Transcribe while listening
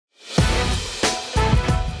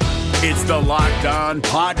It's the Locked On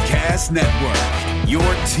Podcast Network, your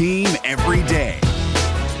team every day.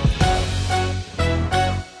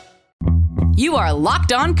 You are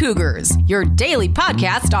Locked On Cougars, your daily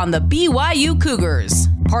podcast on the BYU Cougars,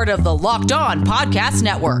 part of the Locked On Podcast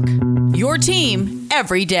Network, your team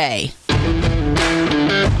every day.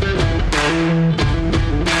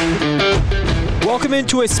 Welcome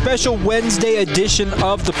into a special Wednesday edition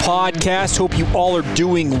of the podcast. Hope you all are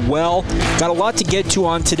doing well. Got a lot to get to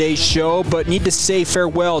on today's show, but need to say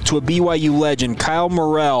farewell to a BYU legend, Kyle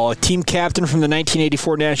Morrell, a team captain from the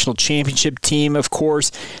 1984 National Championship team. Of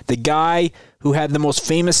course, the guy who had the most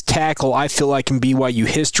famous tackle, I feel like, in BYU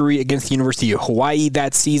history against the University of Hawaii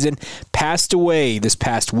that season, passed away this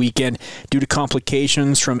past weekend due to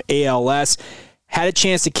complications from ALS. Had a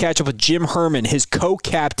chance to catch up with Jim Herrmann, his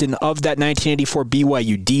co-captain of that 1984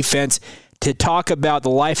 BYU defense, to talk about the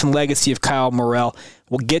life and legacy of Kyle Morrell.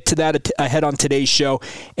 We'll get to that ahead on today's show.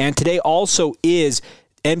 And today also is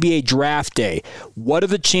NBA Draft Day. What are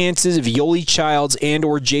the chances of Yoli Childs and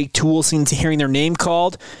or Jake Toolson hearing their name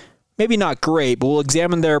called? Maybe not great, but we'll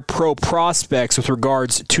examine their pro prospects with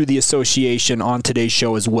regards to the association on today's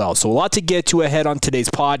show as well. So a lot to get to ahead on today's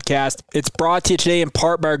podcast. It's brought to you today in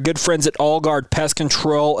part by our good friends at All Guard Pest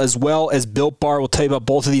Control, as well as Built Bar. We'll tell you about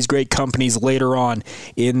both of these great companies later on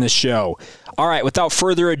in the show. All right, without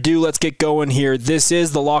further ado, let's get going here. This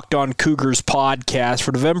is the Locked On Cougars podcast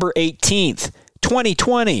for November 18th,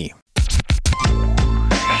 2020.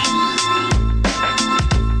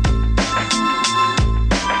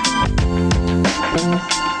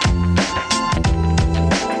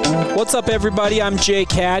 What's up, everybody? I'm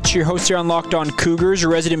Jake Hatch, your host here on Locked On Cougars,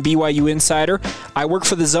 your resident BYU insider. I work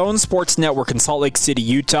for the Zone Sports Network in Salt Lake City,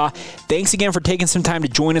 Utah. Thanks again for taking some time to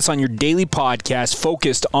join us on your daily podcast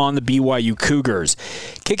focused on the BYU Cougars.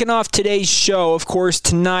 Kicking off today's show, of course,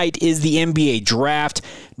 tonight is the NBA Draft.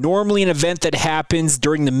 Normally an event that happens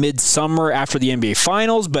during the midsummer after the NBA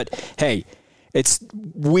Finals, but hey, it's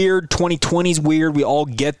weird. 2020 is weird. We all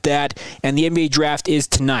get that. And the NBA Draft is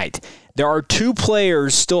tonight. There are two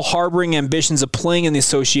players still harboring ambitions of playing in the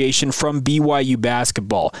association from BYU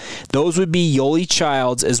basketball. Those would be Yoli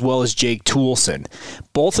Childs as well as Jake Toolson.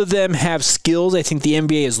 Both of them have skills I think the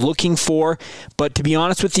NBA is looking for, but to be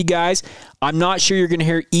honest with you guys, I'm not sure you're going to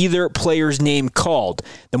hear either player's name called.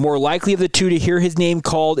 The more likely of the two to hear his name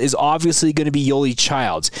called is obviously going to be Yoli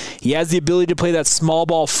Childs. He has the ability to play that small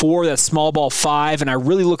ball 4, that small ball 5, and I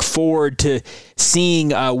really look forward to seeing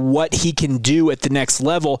what he can do at the next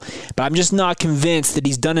level, but I'm just not convinced that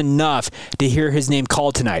he's done enough to hear his name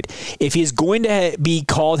called tonight. If he is going to be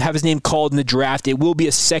called, have his name called in the draft, it will be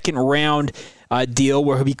a second round deal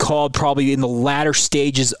where he'll be called probably in the latter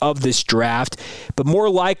stages of this draft. But more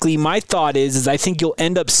likely, my thought is I think you'll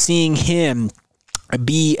end up seeing him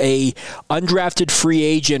be a undrafted free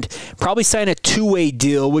agent, probably sign a two-way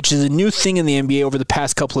deal, which is a new thing in the NBA over the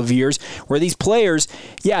past couple of years, where these players,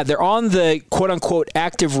 they're on the quote-unquote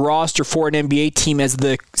active roster for an NBA team as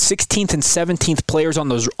the 16th and 17th players on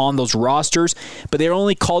those rosters, but they're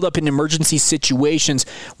only called up in emergency situations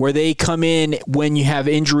where they come in when you have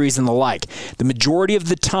injuries and the like. The majority of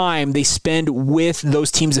the time they spend with those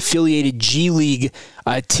teams' affiliated G League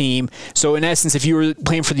team. So in essence, if you were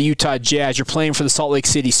playing for the Utah Jazz, you're playing for the Salt Lake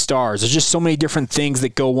City Stars. There's just so many different things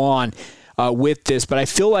that go on with this, but I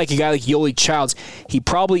feel like a guy like Yoli Childs, he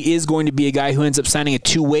probably is going to be a guy who ends up signing a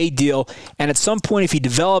two-way deal, and at some point, if he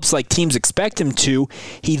develops like teams expect him to,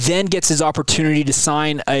 he then gets his opportunity to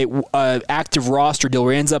sign a active roster deal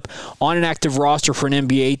where he ends up on an active roster for an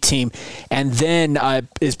NBA team and then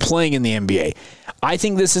is playing in the NBA. I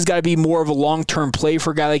think this has got to be more of a long-term play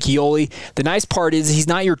for a guy like Yoli. The nice part is he's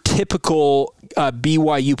not your typical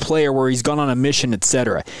BYU player where he's gone on a mission,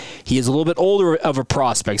 etc. He is a little bit older of a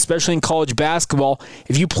prospect, especially in college basketball.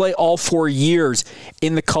 If you play all 4 years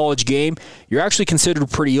in the college game, you're actually considered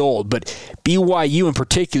pretty old. But BYU in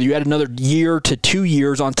particular, you add another year to 2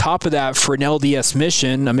 years on top of that for an LDS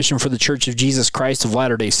mission, a mission for the Church of Jesus Christ of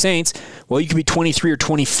Latter-day Saints. Well, you could be 23 or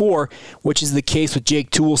 24, which is the case with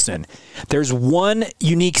Jake Toolson. There's one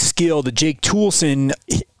unique skill that Jake Toolson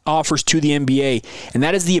offers to the NBA, and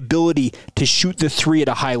that is the ability to shoot the three at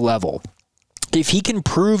a high level. If he can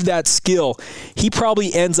prove that skill, he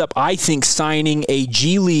probably ends up, I think, signing a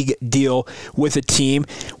G League deal with a team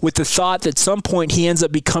with the thought that at some point he ends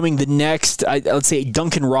up becoming the next, let's say,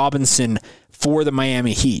 Duncan Robinson for the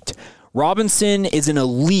Miami Heat. Robinson is an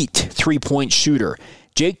elite three-point shooter.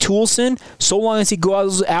 Jake Toolson, so long as he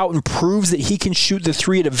goes out and proves that he can shoot the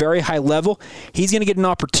three at a very high level, he's going to get an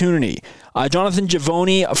opportunity. Jonathan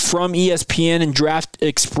Givony from ESPN and Draft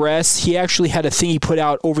Express, he actually had a thing he put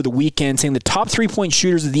out over the weekend saying the top three-point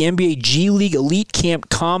shooters of the NBA G League Elite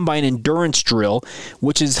Camp Combine Endurance Drill,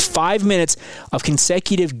 which is 5 minutes of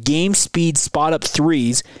consecutive game speed spot-up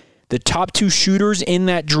threes. The top two shooters in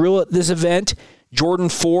that drill at this event, Jordan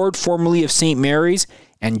Ford, formerly of St. Mary's,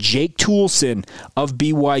 and Jake Toolson of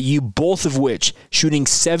BYU, both of which shooting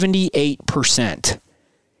 78%.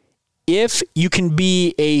 If you can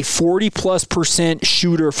be a 40+%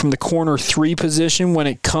 shooter from the corner three position when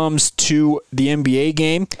it comes to the NBA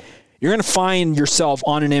game, you're going to find yourself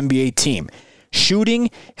on an NBA team.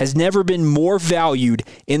 Shooting has never been more valued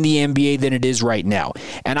in the NBA than it is right now.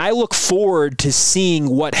 And I look forward to seeing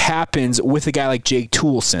what happens with a guy like Jake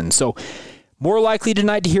Toolson. So more likely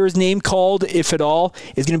tonight to hear his name called, if at all,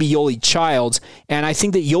 is going to be Yoeli Childs. And I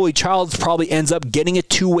think that Yoeli Childs probably ends up getting a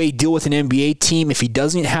two-way deal with an NBA team. If he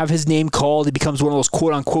doesn't have his name called, he becomes one of those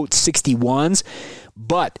quote-unquote 61s.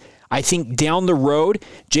 But I think down the road,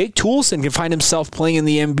 Jake Toolson can find himself playing in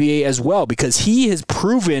the NBA as well because he has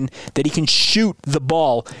proven that he can shoot the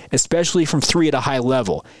ball, especially from three at a high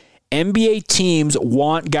level. NBA teams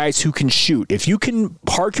want guys who can shoot. If you can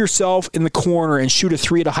park yourself in the corner and shoot a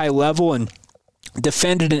three at a high level and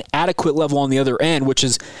defend at an adequate level on the other end, which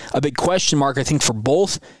is a big question mark, I think, for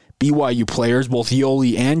both BYU players, both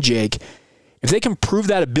Yoeli and Jake. If they can prove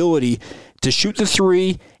that ability to shoot the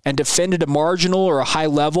three and defend at a marginal or a high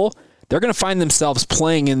level, they're going to find themselves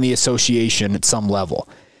playing in the association at some level.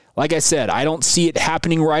 Like I said, I don't see it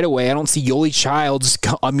happening right away. I don't see Yoeli Childs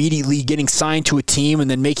immediately getting signed to a team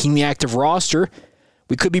and then making the active roster.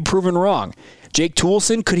 We could be proven wrong. Jake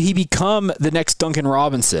Toolson, could he become the next Duncan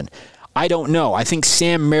Robinson? I don't know. I think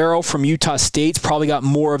Sam Merrill from Utah State's probably got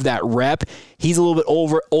more of that rep. He's a little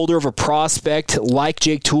bit older of a prospect, like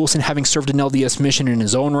Jake Toolson, having served an LDS mission in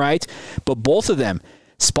his own right. But both of them,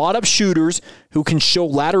 spot-up shooters who can show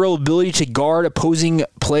lateral ability to guard opposing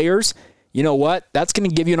players. You know what? That's going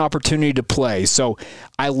to give you an opportunity to play. So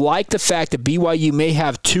I like the fact that BYU may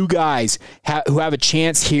have two guys who have a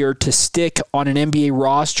chance here to stick on an NBA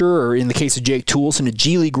roster, or in the case of Jake Toolson, a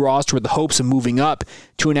G League roster with the hopes of moving up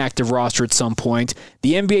to an active roster at some point.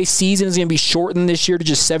 The NBA season is going to be shortened this year to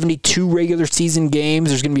just 72 regular season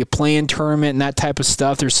games. There's going to be a play-in tournament and that type of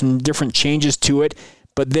stuff. There's some different changes to it.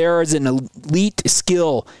 But there is an elite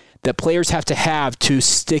skill that players have to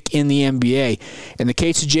stick in the NBA. In the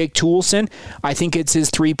case of Jake Toolson, I think it's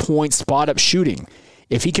his three-point spot-up shooting.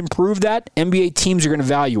 If he can prove that, NBA teams are going to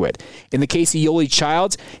value it. In the case of Yoeli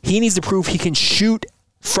Childs, he needs to prove he can shoot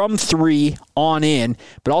from three on in,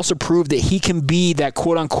 but also prove that he can be that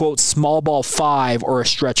quote-unquote small ball five or a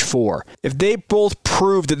stretch four. If they both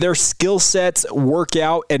prove that their skill sets work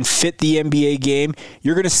out and fit the NBA game,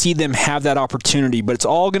 you're going to see them have that opportunity, but it's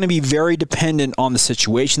all going to be very dependent on the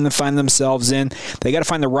situation they find themselves in. They got to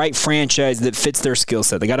find the right franchise that fits their skill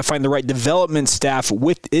set. They got to find the right development staff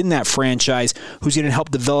within that franchise who's going to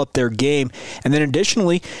help develop their game. And then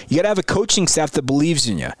additionally, you got to have a coaching staff that believes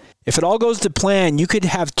in you. If it all goes to plan, you could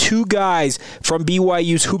have two guys from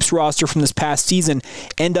BYU's hoops roster from this past season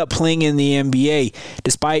end up playing in the NBA,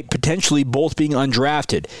 despite potentially both being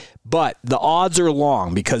undrafted. But the odds are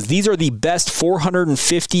long because these are the best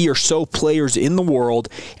 450 or so players in the world,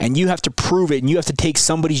 and you have to prove it, and you have to take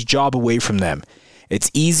somebody's job away from them.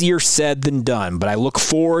 It's easier said than done, but I look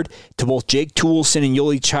forward to both Jake Toolson and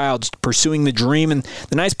Yoeli Childs pursuing the dream. And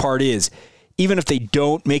the nice part is, even if they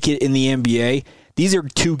don't make it in the NBA, these are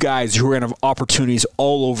two guys who are going to have opportunities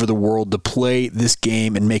all over the world to play this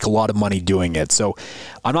game and make a lot of money doing it. So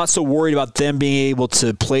I'm not so worried about them being able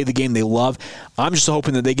to play the game they love. I'm just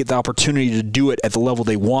hoping that they get the opportunity to do it at the level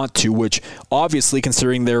they want to, which obviously,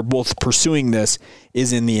 considering they're both pursuing this,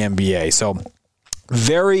 is in the NBA. So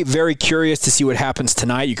very, very curious to see what happens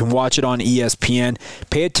tonight. You can watch it on ESPN.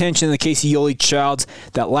 Pay attention in the case of Yoeli Childs,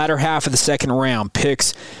 that latter half of the second round,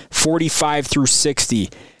 picks 45 through 60.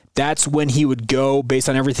 That's when he would go based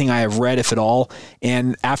on everything I have read, if at all.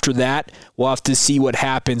 And after that, we'll have to see what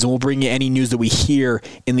happens, and we'll bring you any news that we hear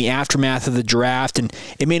in the aftermath of the draft. And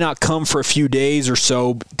it may not come for a few days or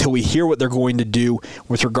so till we hear what they're going to do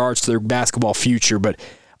with regards to their basketball future. But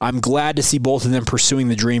I'm glad to see both of them pursuing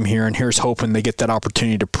the dream here, and here's hoping they get that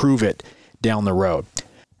opportunity to prove it down the road.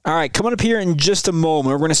 All right, coming up here in just a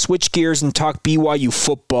moment, we're going to switch gears and talk BYU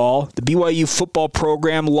football. The BYU football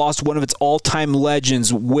program lost one of its all-time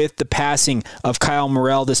legends with the passing of Kyle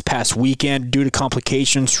Morrell this past weekend due to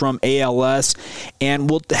complications from ALS, and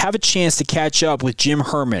we'll have a chance to catch up with Jim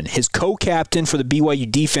Herrmann, his co-captain for the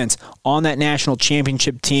BYU defense on that national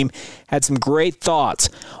championship team. Had some great thoughts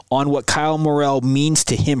on what Kyle Morrell means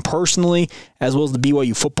to him personally, as well as the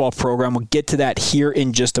BYU football program. We'll get to that here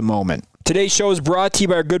in just a moment. Today's show is brought to you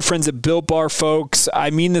by our good friends at Built Bar, folks.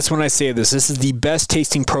 I mean this when I say this. This is the best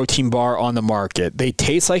tasting protein bar on the market. They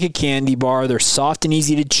taste like a candy bar. They're soft and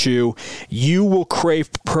easy to chew. You will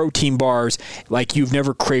crave protein bars like you've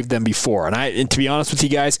never craved them before. And to be honest with you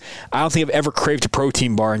guys, I don't think I've ever craved a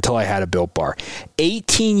protein bar until I had a Built Bar.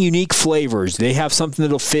 18 unique flavors. They have something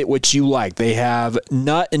that'll fit what you like. They have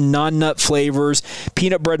nut and non-nut flavors.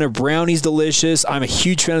 Peanut butter and brownie's delicious. I'm a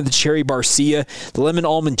huge fan of the cherry barcia. The lemon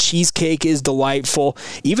almond cheesecake is delightful.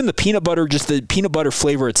 Even the peanut butter, just the peanut butter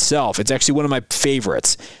flavor itself, it's actually one of my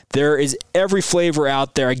favorites. There is every flavor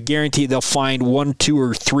out there. I guarantee they'll find 1, 2,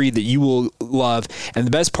 or 3 that you will love. And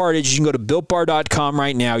the best part is you can go to BuiltBar.com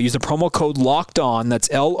right now, use the promo code LOCKEDON, that's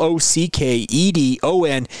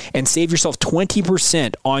LOCKEDON, and save yourself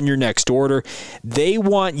 20% on your next order. They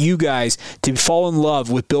want you guys to fall in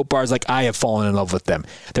love with Built Bars like I have fallen in love with them.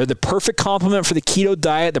 They're the perfect complement for the keto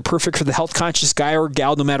diet. They're perfect for the health-conscious guy or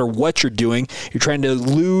gal, no matter what you're doing. You're trying to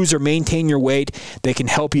lose or maintain your weight, they can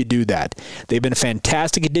help you do that. They've been a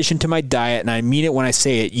fantastic addition to my diet, and I mean it when I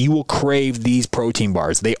say it. You will crave these protein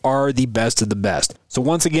bars. They are the best of the best. So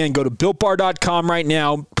once again, go to BuiltBar.com right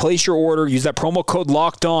now, place your order, use that promo code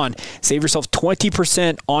LOCKEDON, save yourself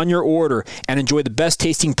 20% on your order, and enjoy the best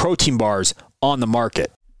tasting protein bars on the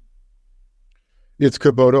market. It's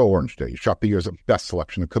Kubota Orange Day. Shop the year's best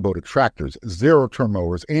selection of Kubota tractors, zero-turn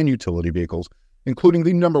mowers, and utility vehicles, including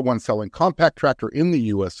the #1 selling compact tractor in the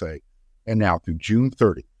USA. And now through June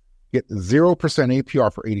 30, get 0%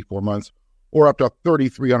 APR for 84 months or up to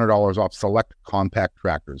 $3,300 off select compact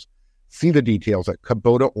tractors. See the details at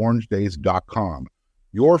KubotaOrangeDays.com.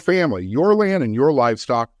 Your family, your land, and your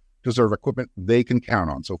livestock deserve equipment they can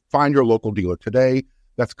count on. So find your local dealer today.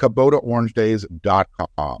 That's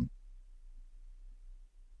KubotaOrangeDays.com.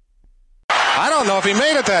 I don't know if he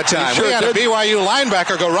made it that time. We had a BYU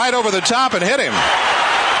linebacker go right over the top and hit him.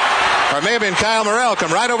 Or it may have been Kyle Morrell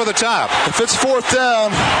come right over the top. If it's 4th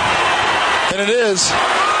down, and it is,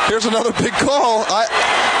 here's another big call.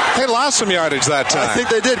 They lost some yardage that time. I think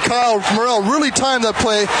they did. Kyle Morrell really timed that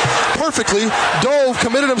play perfectly. Dove,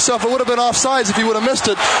 committed himself. It would have been offsides if he would have missed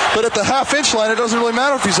it. But at the half-inch line, it doesn't really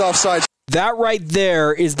matter if he's offsides. That right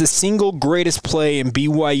there is the single greatest play in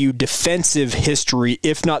BYU defensive history,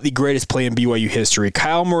 if not the greatest play in BYU history.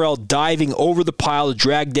 Kyle Morrell diving over the pile to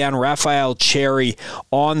drag down Raphael Cherry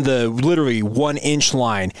on the literally 1-inch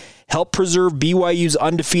line. Helped preserve BYU's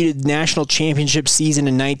undefeated national championship season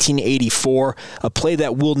in 1984, a play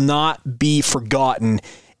that will not be forgotten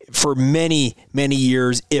for many, many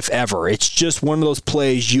years, if ever. It's just one of those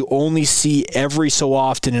plays you only see every so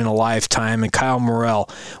often in a lifetime, and Kyle Morrell,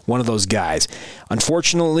 one of those guys.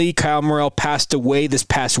 Unfortunately, Kyle Morrell passed away this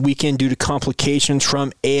past weekend due to complications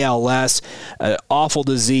from ALS, an awful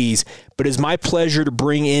disease. But it's my pleasure to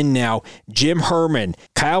bring in now Jim Herrmann,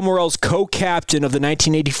 Kyle Morrell's co-captain of the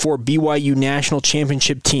 1984 BYU National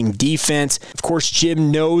Championship Team defense. Of course,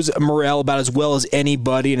 Jim knows Morrell about as well as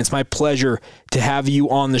anybody, and it's my pleasure to have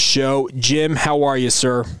you on the show. Jim, how are you,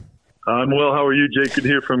 sir? I'm well. How are you, Jake? Good to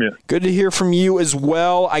hear from you. Good to hear from you as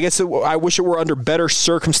well. I guess I wish it were under better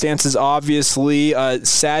circumstances, obviously.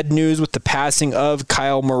 Sad news with the passing of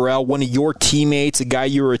Kyle Morrell, one of your teammates, a guy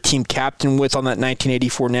you were a team captain with on that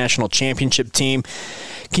 1984 national championship team.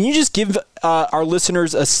 Can you just give our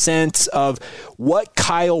listeners a sense of what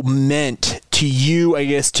Kyle meant to you, I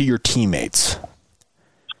guess, to your teammates?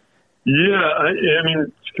 Yeah, I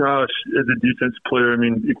mean, gosh, as a defense player, I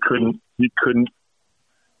mean, he couldn't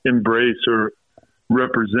embrace or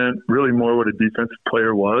represent really more what a defensive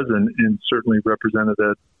player was, and certainly represented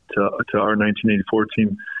that to our 1984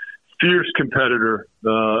 team. Fierce competitor,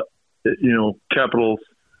 capitals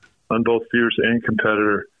on both fierce and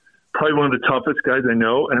competitor. Probably one of the toughest guys I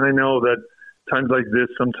know, and I know that times like this,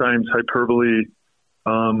 sometimes hyperbole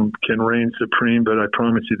can reign supreme, but I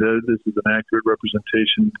promise you that this is an accurate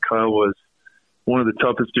representation. Kyle was one of the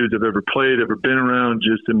toughest dudes I've ever played, ever been around,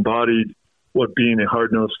 just embodied what being a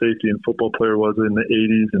hard-nosed safety and football player was in the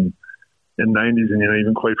 80s and 90s, and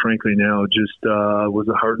even quite frankly now, just was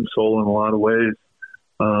a heart and soul in a lot of ways,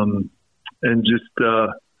 and just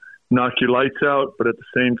knock your lights out, but at the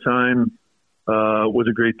same time was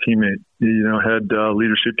a great teammate. Had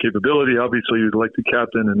leadership capability. Obviously, he was like the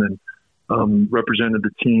captain, and then represented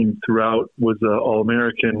the team throughout, was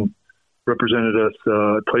All-American, represented us.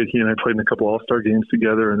 He and I played in a couple All-Star games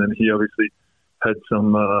together, and then he obviously had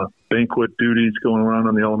some banquet duties going around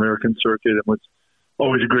on the All-American circuit, and was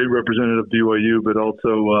always a great representative of BYU, but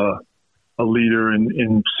also a leader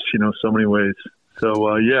in so many ways.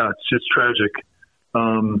 So it's just tragic.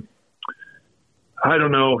 I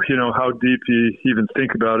don't know, how deep you even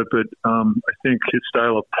think about it, but I think his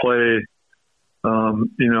style of play,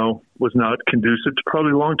 was not conducive to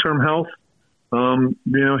probably long-term health.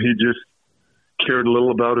 He just cared a little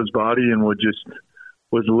about his body and was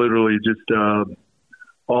literally just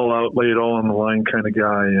all out, lay it all on the line kind of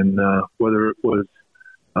guy. And whether it was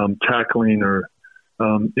tackling or,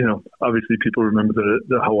 obviously people remember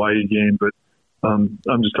the Hawaii game, but I'm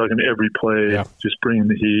just talking every play, just bringing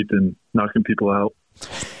the heat and knocking people out.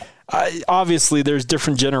 Obviously, there's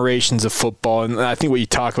different generations of football, and I think what you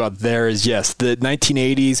talk about there is, yes, the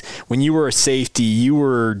 1980s, when you were a safety, you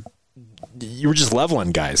were just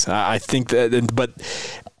leveling guys. I think that, but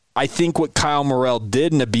I think what Kyle Morrell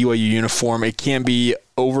did in a BYU uniform, it can't be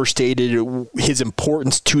overstated, his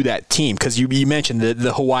importance to that team, because you mentioned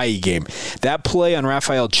the Hawaii game. That play on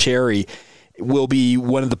Raphael Cherry will be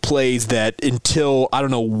one of the plays that, until I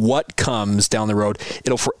don't know what comes down the road,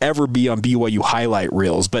 it'll forever be on BYU highlight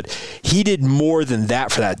reels. But he did more than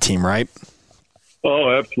that for that team, right?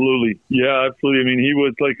 Oh, absolutely. Yeah, absolutely. I mean, he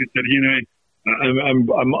was, like I said,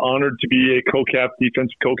 I'm honored to be a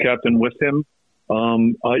defensive co-captain with him.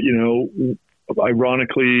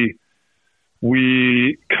 Ironically,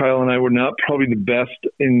 Kyle and I were not probably the best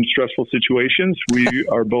in stressful situations. We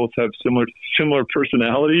both have similar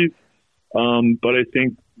personalities. But I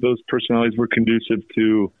think those personalities were conducive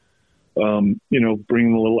to,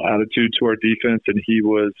 bringing a little attitude to our defense. And he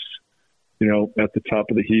was, at the top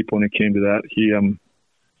of the heap when it came to that. He,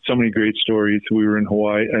 so many great stories. We were in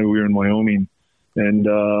Hawaii and we were in Wyoming, and,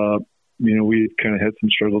 we kind of had some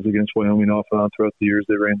struggles against Wyoming off and on throughout the years.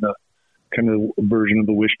 They ran the kind of version of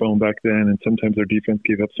the wishbone back then. And sometimes our defense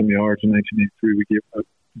gave up some yards. In 1983, we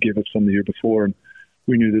gave up some the year before. And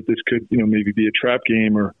we knew that this could, maybe be a trap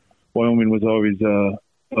game, or Wyoming was always a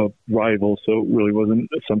rival, so it really wasn't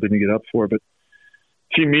something to get up for. But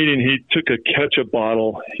team meeting, he took a ketchup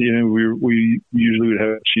bottle. We usually would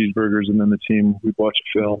have cheeseburgers, and then we'd watch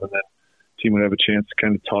a film, and then the team would have a chance to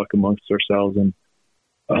kind of talk amongst ourselves. And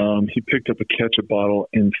he picked up a ketchup bottle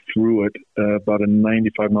and threw it about a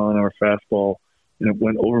 95-mile-an-hour fastball, and it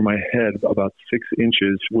went over my head about 6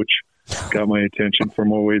 inches, which got my attention for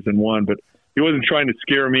more ways than one. But he wasn't trying to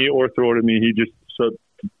scare me or throw it at me. He just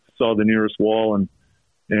saw the nearest wall and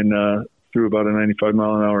threw about a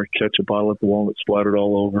 95-mile-an-hour ketchup bottle at the wall that splattered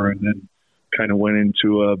all over, and then kind of went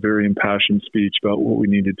into a very impassioned speech about what we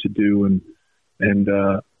needed to do. And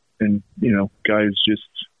guys just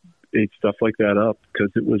ate stuff like that up because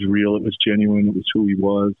it was real, it was genuine, it was who he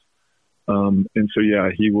was. And so,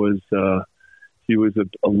 he was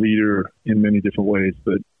a leader in many different ways,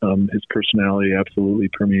 but his personality absolutely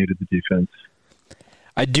permeated the defense.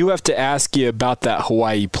 I do have to ask you about that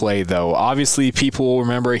Hawaii play, though. Obviously, people will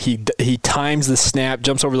remember he times the snap,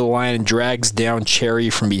 jumps over the line, and drags down Cherry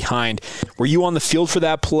from behind. Were you on the field for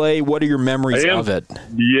that play? What are your memories of it?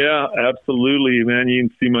 Yeah, absolutely, man. You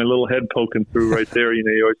can see my little head poking through right there. You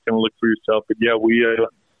always kind of look for yourself. But, we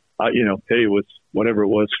it was whatever it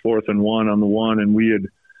was, 4th and 1 on the one, and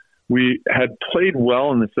we had played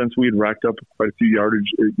well in the sense we had racked up quite a few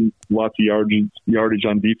lots of yardage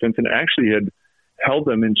on defense, and actually had held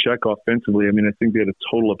them in check offensively. I mean, I think they had a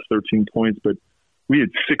total of 13 points, but we had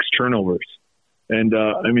 6 turnovers. And,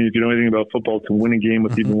 if you know anything about football, to win a game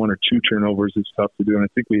with even 1 or 2 turnovers is tough to do. And I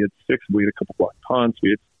think we had 6. We had a couple blocked punts.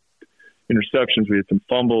 We had interceptions. We had some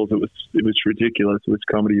fumbles. It was ridiculous. It was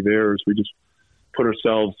comedy of errors. We just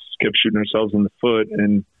kept shooting ourselves in the foot,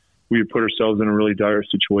 and we had put ourselves in a really dire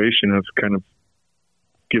situation of kind of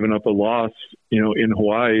giving up a loss, in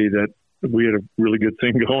Hawaii, that we had a really good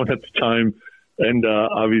thing going at the time. And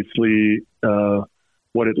obviously,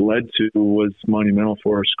 what it led to was monumental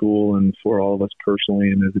for our school and for all of us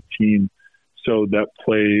personally and as a team. So that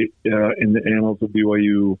play in the annals of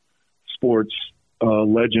BYU sports,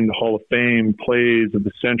 legend, Hall of Fame, plays of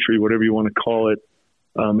the century, whatever you want to call it,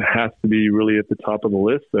 has to be really at the top of the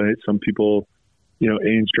list. Right? Some people,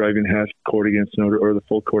 Ains driving half court against the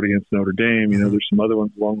full court against Notre Dame. There's some other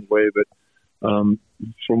ones along the way, but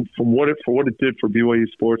for what it did for BYU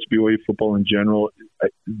sports, BYU football in general,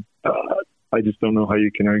 I just don't know how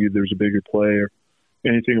you can argue there's a bigger play or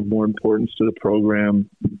anything of more importance to the program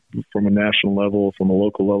from a national level, from a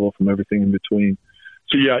local level, from everything in between.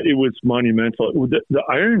 So it was monumental. The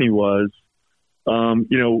irony was,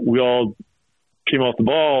 we all came off the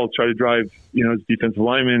ball, tried to drive, his defensive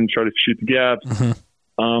lineman, try to shoot the gaps,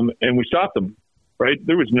 and we stopped them. Right?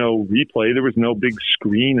 There was no replay. There was no big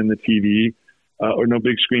screen in the TV, or no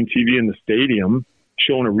big screen TV in the stadium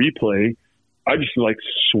showing a replay. I just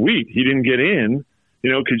sweet, he didn't get in,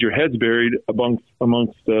 because your head's buried amongst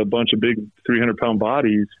a bunch of big 300-pound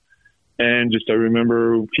bodies. And I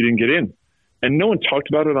remember he didn't get in. And no one talked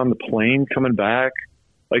about it on the plane coming back.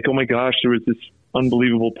 Oh my gosh, there was this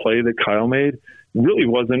unbelievable play that Kyle made. It really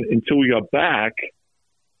wasn't until we got back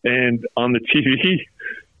and on the TV,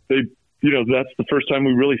 that's the first time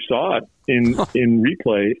we really saw it in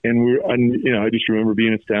replay. And I just remember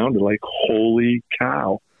being astounded, holy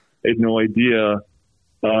cow. I had no idea,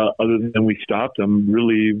 other than we stopped them,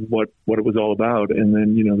 really what it was all about. And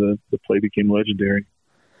then, the play became legendary.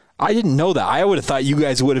 I didn't know that. I would have thought you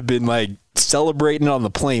guys would have been celebrating on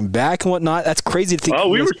the plane back and whatnot. That's crazy to think. Oh,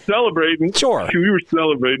 we were celebrating. Sure. We were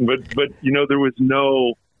celebrating, but there was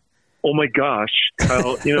no, oh my gosh,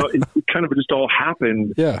 Kyle, it kind of just all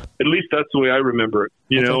happened. Yeah. At least that's the way I remember it,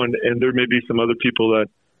 and there may be some other people that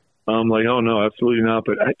oh no, absolutely not.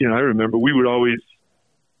 But I remember we would always,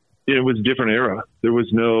 it was a different era. There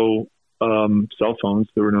was no cell phones.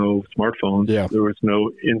 There were no smartphones. Yeah. There was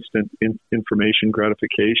no instant information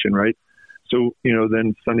gratification, right? So,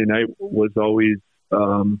 then Sunday night was always,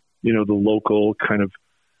 the local kind of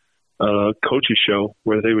coaches show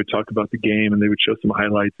where they would talk about the game and they would show some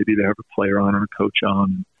highlights. They'd either have a player on or a coach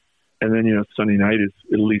on. And then, Sunday night is,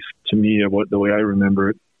 at least to me, the way I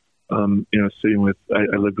remember it, sitting with,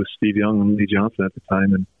 I lived with Steve Young and Lee Johnson at the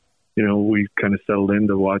time. And, we kind of settled in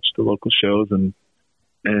to watch the local shows and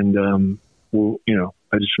I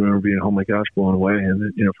just remember being, oh my gosh, blown away. And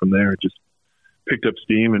then, from there, it just picked up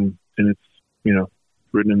steam and it's,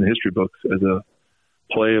 written in the history books as a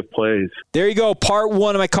play of plays. There you go. Part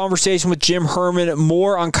one of my conversation with Jim Herrmann.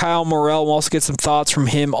 More on Kyle Morrell. We'll also get some thoughts from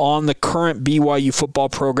him on the current BYU football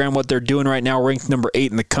program, what they're doing right now, ranked number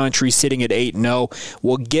 8 in the country, sitting at 8-0.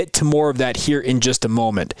 We'll get to more of that here in just a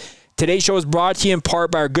moment. Today's show is brought to you in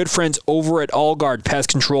part by our good friends over at Allguard Pest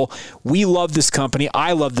Control. We love this company.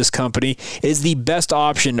 I love this company. It is the best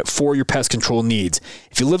option for your pest control needs.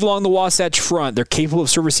 If you live along the Wasatch Front, they're capable of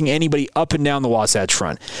servicing anybody up and down the Wasatch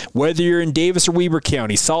Front. Whether you're in Davis or Weber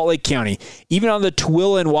County, Salt Lake County, even on the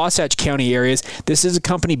Tooele and Wasatch County areas, this is a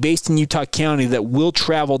company based in Utah County that will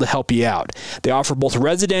travel to help you out. They offer both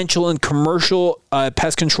residential and commercial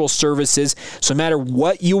pest control services, so no matter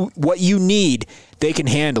what you need, they can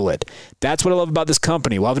handle it. That's what I love about this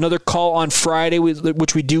company. We'll have another call on Friday,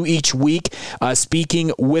 which we do each week,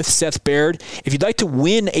 speaking with Seth Baird. If you'd like to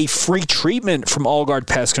win a free treatment from Allguard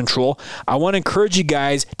Pest Control, I want to encourage you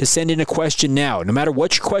guys to send in a question now. No matter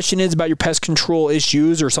what your question is about your pest control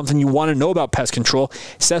issues or something you want to know about pest control,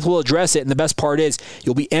 Seth will address it. And the best part is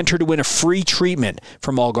you'll be entered to win a free treatment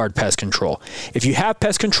from Allguard Pest Control. If you have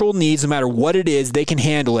pest control needs, no matter what it is, they can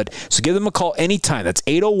handle it. So give them a call anytime. That's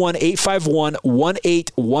 801-851-1812,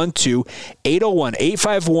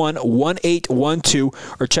 801-851-1812,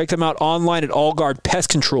 or check them out online at Allguard Pest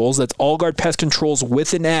Controls. That's Allguard Pest Controls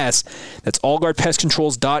with an S. That's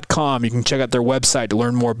allguardpestcontrols.com. You can check out their website to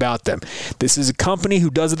learn more about them. This is a company who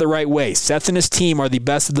does it the right way. Seth and his team are the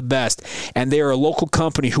best of the best, and they are a local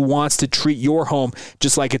company who wants to treat your home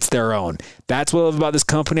just like it's their own. That's what I love about this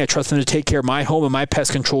company. I trust them to take care of my home and my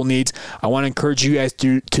pest control needs. I want to encourage you guys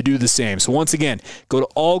to do the same. So once again, go to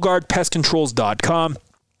allguardpestcontrols.com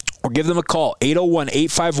or give them a call,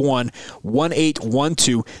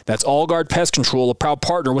 801-851-1812. That's Allguard Pest Control, a proud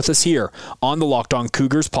partner with us here on the Locked On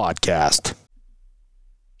Cougars podcast.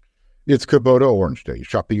 It's Kubota Orange Day.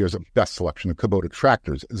 Shop the year's best selection of Kubota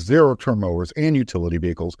tractors, zero-turn mowers, and utility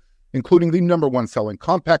vehicles, including the #1 selling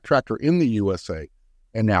compact tractor in the USA.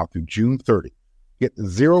 And now through June 30, get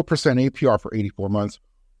 0% APR for 84 months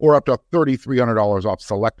or up to $3,300 off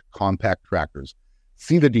select compact tractors.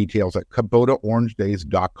 See the details at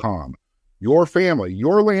KubotaOrangeDays.com. Your family,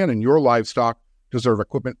 your land, and your livestock deserve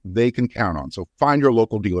equipment they can count on. So find your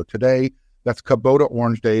local dealer today. That's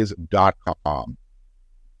KubotaOrangeDays.com.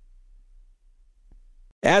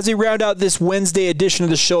 As we round out this Wednesday edition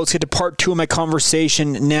of the show, let's get to part 2 of my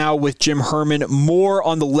conversation now with Jim Herrmann. More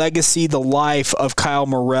on the legacy, the life of Kyle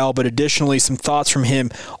Morrell, but additionally some thoughts from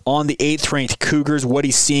him on the 8th-ranked Cougars, what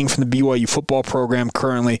he's seeing from the BYU football program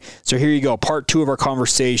currently. So here you go, part 2 of our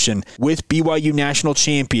conversation with BYU national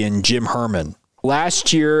champion Jim Herrmann.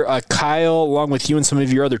 Last year, Kyle, along with you and some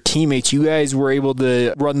of your other teammates, you guys were able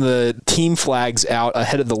to run the team flags out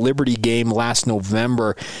ahead of the Liberty game last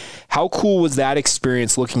November. How cool was that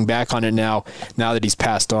experience looking back on it now that he's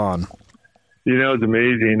passed on? It's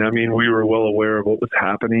amazing. I mean, we were well aware of what was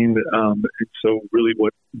happening. So really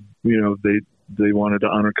what, they they wanted to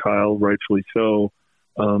honor Kyle, rightfully so.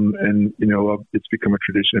 And it's become a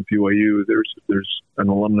tradition at BYU. There's an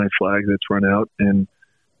alumni flag that's run out, and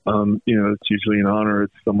it's usually an honor.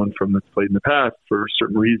 It's someone from that's played in the past for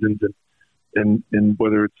certain reasons, and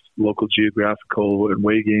whether it's local geographical and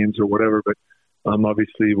away games or whatever. But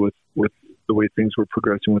obviously, with the way things were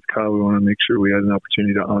progressing with Kyle, we want to make sure we had an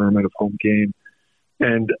opportunity to honor him at a home game.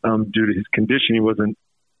 And due to his condition, he wasn't,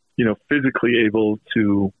 physically able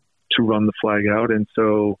to run the flag out, and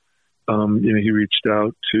so he reached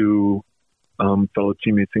out to fellow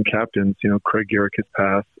teammates and captains. Craig Garrick has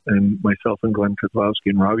passed, and myself and Glenn Kozlowski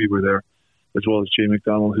and Robbie were there, as well as Jay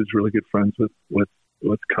McDonald, who's really good friends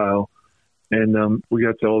with Kyle. And we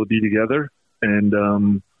got to all be together and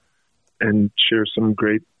share some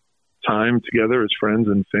great time together as friends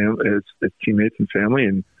and as teammates and family,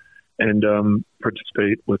 and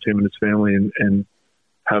participate with him and his family and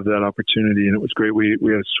have that opportunity. And it was great. We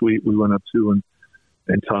had a suite we went up to,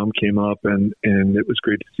 and Tom came up, and it was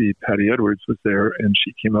great to see Patty Edwards was there, and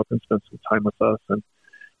she came up and spent some time with us. And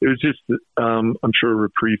it was just, I'm sure, a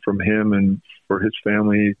reprieve from him and for his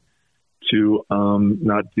family to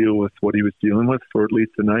not deal with what he was dealing with for at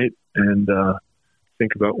least a night, and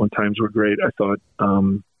think about when times were great. I thought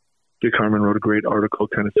Dick Herrmann wrote a great article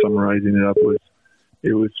kind of summarizing it up.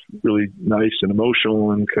 It was really nice and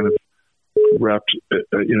emotional, and kind of wrapped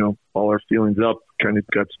all our feelings up. Kind of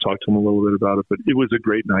got to talk to him a little bit about it, but it was a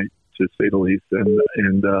great night, to say the least, and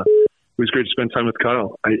it was great to spend time with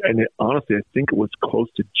Kyle. Honestly, I think it was close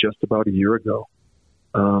to just about a year ago.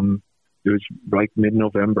 It was like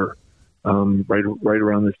mid-November, right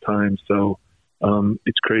around this time. So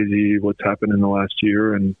it's crazy what's happened in the last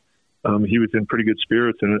year, and he was in pretty good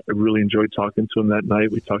spirits, and I really enjoyed talking to him that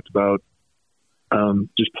night. We talked about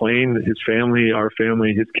just playing, his family, our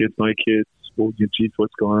family, his kids, my kids. Well, geez,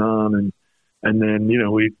 what's going on? And then,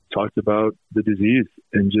 we talked about the disease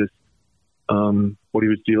and just what he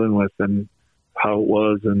was dealing with and how it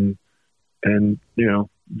was, and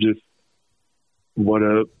just what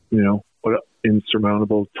a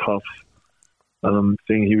insurmountable, tough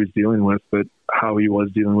thing he was dealing with, but how he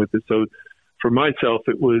was dealing with it. So for myself,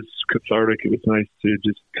 it was cathartic. It was nice to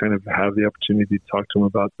just kind of have the opportunity to talk to him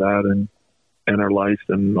about that and our life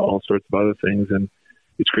and all sorts of other things. And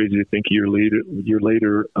it's crazy to think a year later,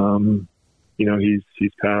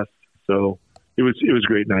 he's passed. So it was a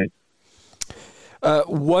great night.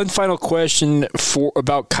 One final question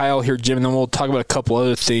about Kyle here, Jim, and then we'll talk about a couple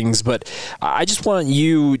other things. But I just want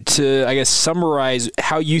you to, I guess, summarize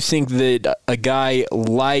how you think that a guy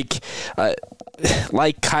like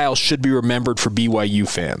Kyle should be remembered for BYU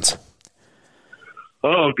fans.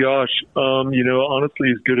 Oh gosh,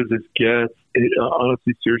 honestly, as good as it gets.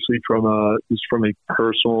 Honestly, seriously, from a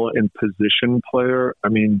personal and position player. I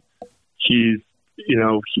mean, he's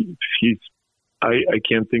I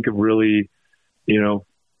can't think of really.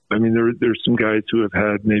 There's some guys who have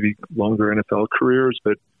had maybe longer NFL careers,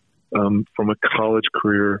 but from a college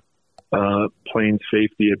career, playing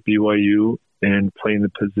safety at BYU and playing the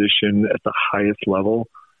position at the highest level,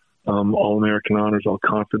 All-American honors,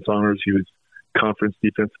 All-Conference honors. He was Conference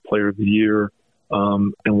Defensive Player of the Year,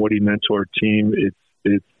 and what he meant to our team,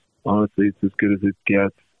 it's honestly, it's as good as it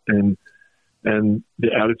gets. And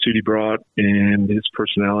the attitude he brought and his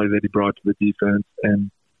personality that he brought to the defense,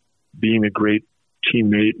 and being a great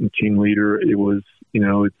teammate and team leader, it was,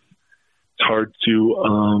 it's hard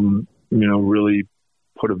to, really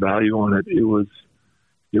put a value on it. It was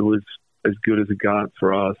as good as it got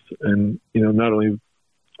for us. And, not only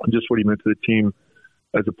just what he meant to the team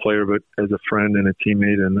as a player, but as a friend and a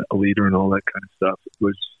teammate and a leader and all that kind of stuff. It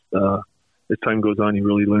was, as time goes on, you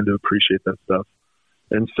really learn to appreciate that stuff.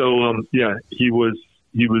 And so, he's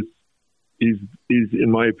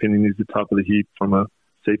in my opinion, he's the top of the heap from a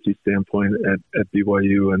safety standpoint at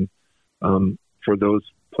BYU. And for those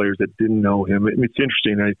players that didn't know him, it's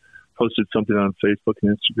interesting. I posted something on Facebook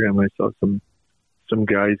and Instagram, and I saw some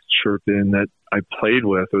guys chirp in that I played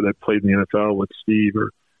with, or that played in the NFL with Steve,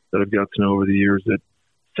 or that I've got to know over the years, that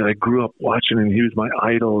said I grew up watching him. He was my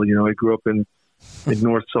idol. I grew up in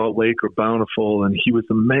North Salt Lake or Bountiful, and he was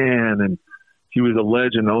a man, and he was a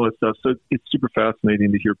legend, all that stuff. So it's super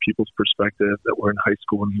fascinating to hear people's perspective that were in high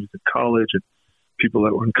school when he was in college, and people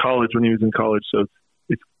that were in college when he was in college. So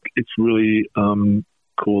it's really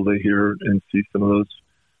cool to hear and see some of those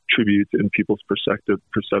tributes in people's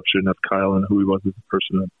perception of Kyle and who he was as a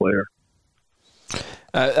person and a player.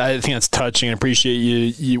 I think that's touching. I appreciate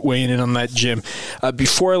you weighing in on that, Jim.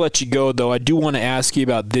 Before I let you go, though, I do want to ask you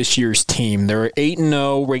about this year's team. They're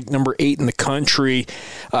 8-0, ranked number 8 in the country.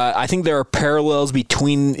 I think there are parallels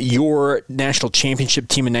between your national championship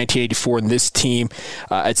team in 1984 and this team.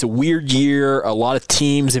 It's a weird year. A lot of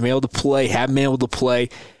teams have been able to play, haven't been able to play.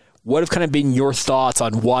 What have kind of been your thoughts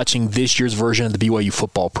on watching this year's version of the BYU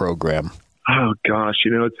football program? Oh, gosh.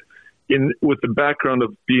 It's with the background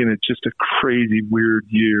of being just a crazy, weird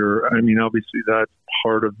year. I mean, obviously that's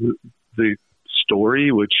part of the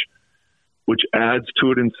story, which adds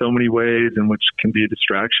to it in so many ways and which can be a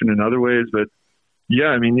distraction in other ways. But, yeah,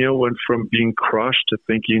 I mean, went from being crushed to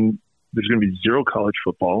thinking there's going to be zero college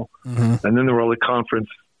football. Mm-hmm. And then there were all the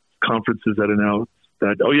conferences that announced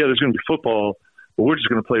that, oh, yeah, there's going to be football, but we're just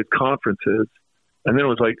going to play at conferences. And then it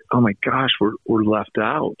was like, oh, my gosh, we're left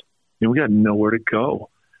out. We got nowhere to go.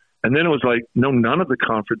 And then it was like, no, none of the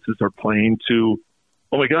conferences are playing to,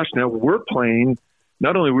 oh my gosh, now we're playing,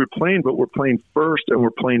 not only we're playing, but we're playing first and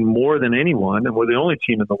we're playing more than anyone. And we're the only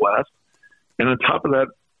team in the West. And on top of that,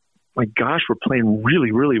 my gosh, we're playing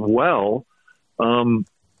really, really well.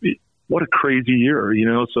 What a crazy year,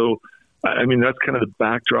 So, I mean, that's kind of the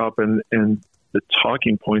backdrop and the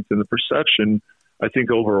talking points and the perception, I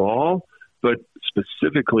think, overall. But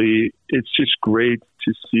specifically, it's just great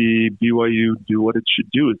to see BYU do what it should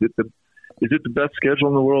do. Is it the best schedule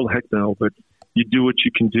in the world? Heck no, but you do what you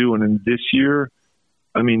can do. And in this year,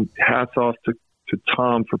 I mean, hats off to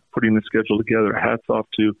Tom for putting the schedule together. Hats off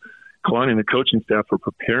to Kalani and the coaching staff for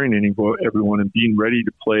preparing everyone and being ready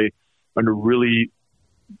to play under really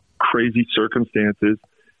crazy circumstances.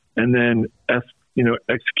 And then,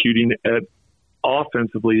 executing at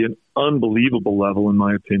offensively an unbelievable level, in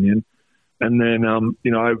my opinion. And then,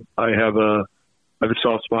 I have a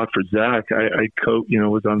soft spot for Zach. I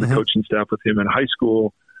was on the coaching staff with him in high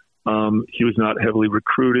school. He was not heavily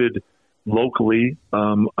recruited locally.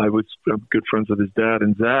 I was good friends with his dad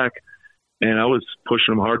and Zach, and I was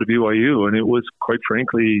pushing him hard to BYU, and it was, quite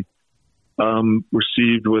frankly,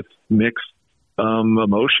 received with mixed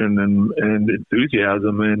emotion and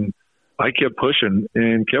enthusiasm. And I kept pushing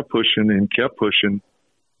and kept pushing and kept pushing,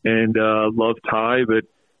 and loved Ty, but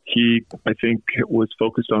he, I think, was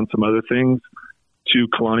focused on some other things. To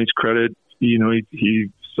Kalani's credit, he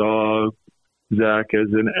saw Zach as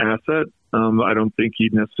an asset. I don't think he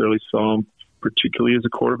necessarily saw him particularly as a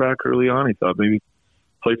quarterback early on. He thought maybe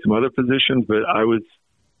play some other positions, but I went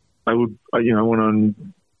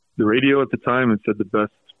on the radio at the time and said the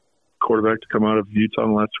best quarterback to come out of Utah in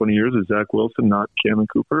the last 20 years is Zach Wilson, not Cameron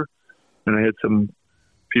Cooper. And I had some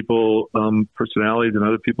people, personalities and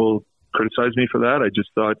other people criticized me for that. I just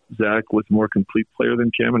thought Zach was a more complete player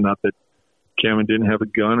than Cameron. Not that Cameron didn't have a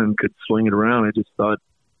gun and could sling it around. I just thought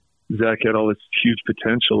Zach had all this huge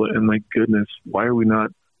potential. And my goodness, why are we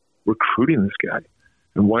not recruiting this guy?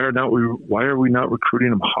 And why are we not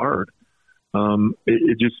recruiting him hard?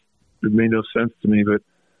 It made no sense to me. But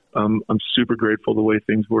I'm super grateful the way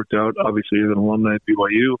things worked out. Obviously, as an alumni at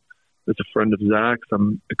BYU, as a friend of Zach's,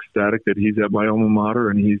 I'm ecstatic that he's at my alma mater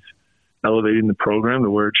and he's elevating the program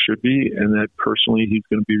to where it should be, and that personally he's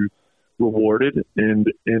going to be rewarded, and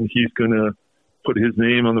he's going to put his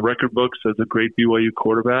name on the record books as a great BYU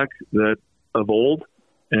quarterback that of old,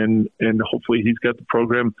 and hopefully he's got the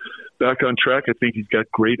program back on track. I think he's got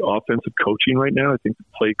great offensive coaching right now. I think the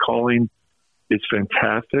play calling is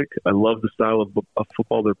fantastic. I love the style of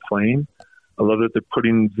football they're playing. I love that they're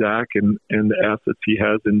putting Zach and the assets he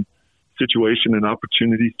has in situation and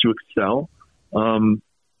opportunities to excel.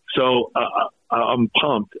 So I'm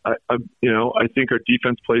pumped. I think our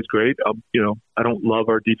defense plays great. I don't love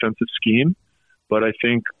our defensive scheme, but I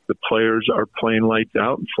think the players are playing lights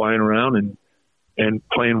out and flying around and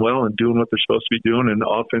playing well and doing what they're supposed to be doing. And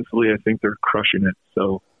offensively, I think they're crushing it.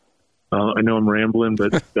 So I know I'm rambling,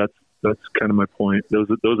 but that's kind of my point. Those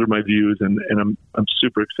are my views, and I'm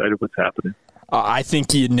super excited what's happening. I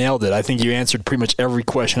think you nailed it. I think you answered pretty much every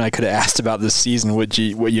question I could have asked about this season, what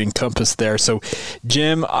you encompassed there. So,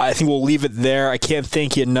 Jim, I think we'll leave it there. I can't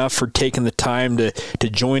thank you enough for taking the time to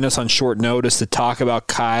join us on short notice to talk about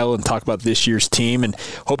Kyle and talk about this year's team, and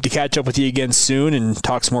hope to catch up with you again soon and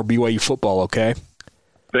talk some more BYU football, okay?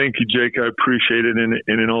 Thank you, Jake. I appreciate it. And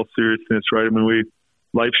in all seriousness, right? I mean,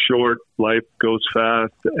 life's short, life goes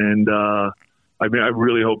fast, and I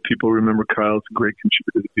really hope people remember Kyle as a great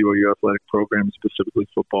contributor to the BYU athletic program, specifically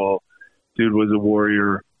football. Dude was a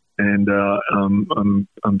warrior, and I'm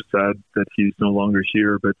sad that he's no longer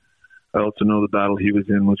here. But I also know the battle he was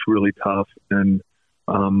in was really tough, and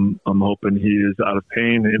I'm hoping he is out of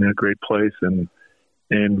pain in a great place, and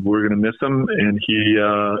we're going to miss him. And he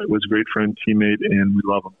was a great friend, teammate, and we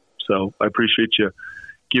love him. So I appreciate you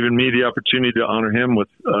given me the opportunity to honor him with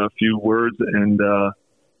a few words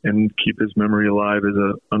and keep his memory alive as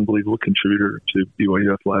an unbelievable contributor to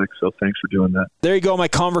BYU athletics. So thanks for doing that. There you go, my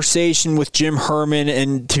conversation with Jim Herrmann,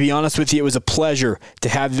 and to be honest with you, it was a pleasure to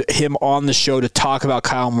have him on the show to talk about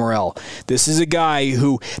Kyle Morrell. This is a guy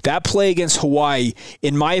who, that play against Hawaii,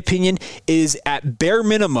 in my opinion, is at bare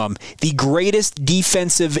minimum the greatest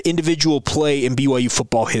defensive individual play in BYU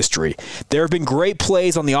football history. There have been great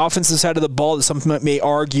plays on the offensive side of the ball that some may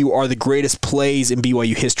argue are the greatest plays in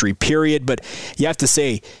BYU history, period. But you have to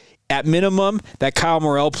say, at minimum, that Kyle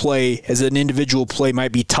Morrell play as an individual play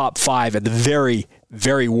might be top 5 at the very,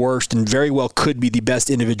 very worst, and very well could be the best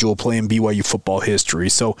individual play in BYU football history.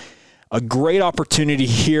 So a great opportunity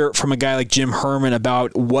to hear from a guy like Jim Herrmann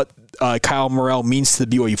about what Kyle Morrell means to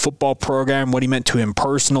the BYU football program, what he meant to him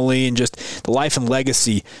personally, and just the life and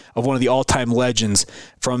legacy of one of the all-time legends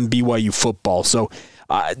from BYU football. So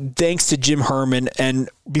thanks to Jim Herrmann. And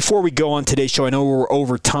before we go on today's show, I know we're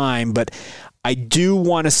over time, but I do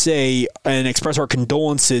want to say and express our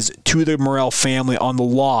condolences to the Morrell family on the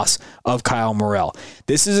loss of Kyle Morrell.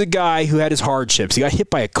 This is a guy who had his hardships. He got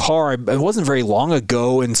hit by a car, it wasn't very long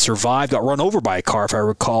ago, and survived, got run over by a car, if I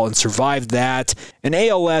recall, and survived that. And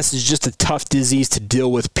ALS is just a tough disease to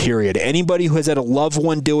deal with, period. Anybody who has had a loved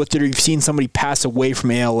one deal with it, or you've seen somebody pass away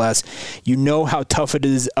from ALS, you know how tough it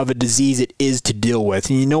is of a disease it is to deal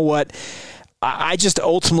with. And you know what? I just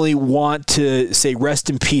ultimately want to say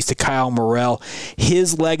rest in peace to Kyle Morrell.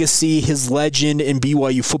 His legacy, his legend in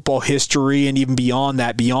BYU football history, and even beyond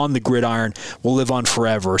that, beyond the gridiron, will live on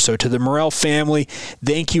forever. So to the Morrell family,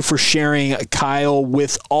 thank you for sharing Kyle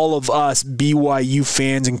with all of us BYU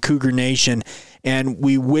fans and Cougar Nation, and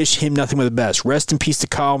we wish him nothing but the best. Rest in peace to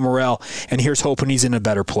Kyle Morrell, and here's hoping he's in a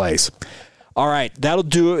better place. All right, that'll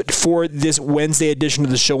do it for this Wednesday edition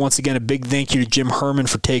of the show. Once again, a big thank you to Jim Herrmann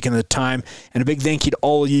for taking the time, and a big thank you to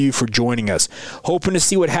all of you for joining us. Hoping to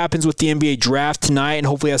see what happens with the NBA draft tonight, and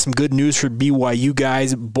hopefully have some good news for BYU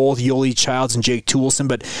guys, both Yoli Childs and Jake Toolson.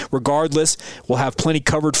 But regardless, we'll have plenty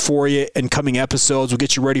covered for you in coming episodes. We'll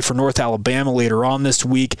get you ready for North Alabama later on this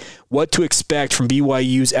week. What to expect from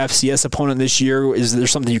BYU's FCS opponent this year? Is there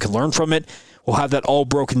something you can learn from it? We'll have that all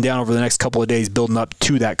broken down over the next couple of days building up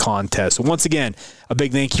to that contest. So once again, a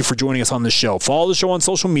big thank you for joining us on the show. Follow the show on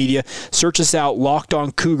social media. Search us out, Locked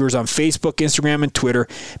On Cougars, on Facebook, Instagram, and Twitter.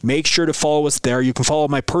 Make sure to follow us there. You can follow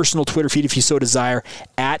my personal Twitter feed if you so desire,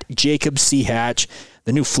 at Jacob C. Hatch.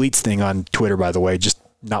 The new Fleets thing on Twitter, by the way, just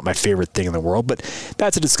not my favorite thing in the world, but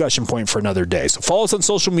that's a discussion point for another day. So follow us on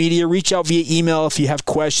social media, reach out via email if you have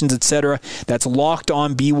questions, etc. That's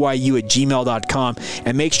lockedonbyu@gmail.com.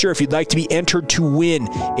 And make sure, if you'd like to be entered to win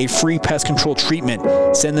a free pest control treatment,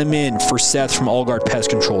 send them in for Seth from Allguard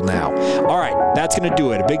Pest Control now. All right, that's going to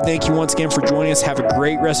do it. A big thank you once again for joining us. Have a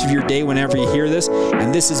great rest of your day whenever you hear this.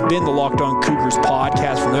 And this has been the Locked On Cougars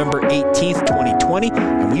podcast for November 18th, 2020.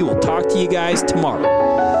 And we will talk to you guys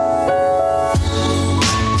tomorrow.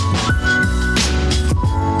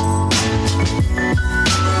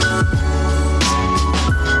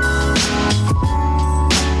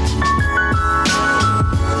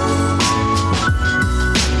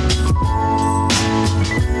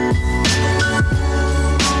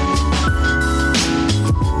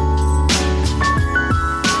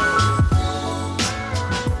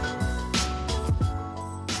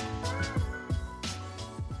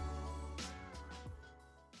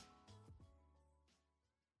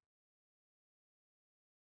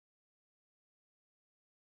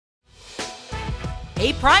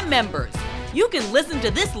 Hey, Prime members, you can listen to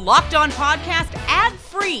this Locked On podcast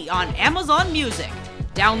ad-free on Amazon Music.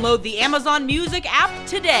 Download the Amazon Music app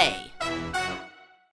today.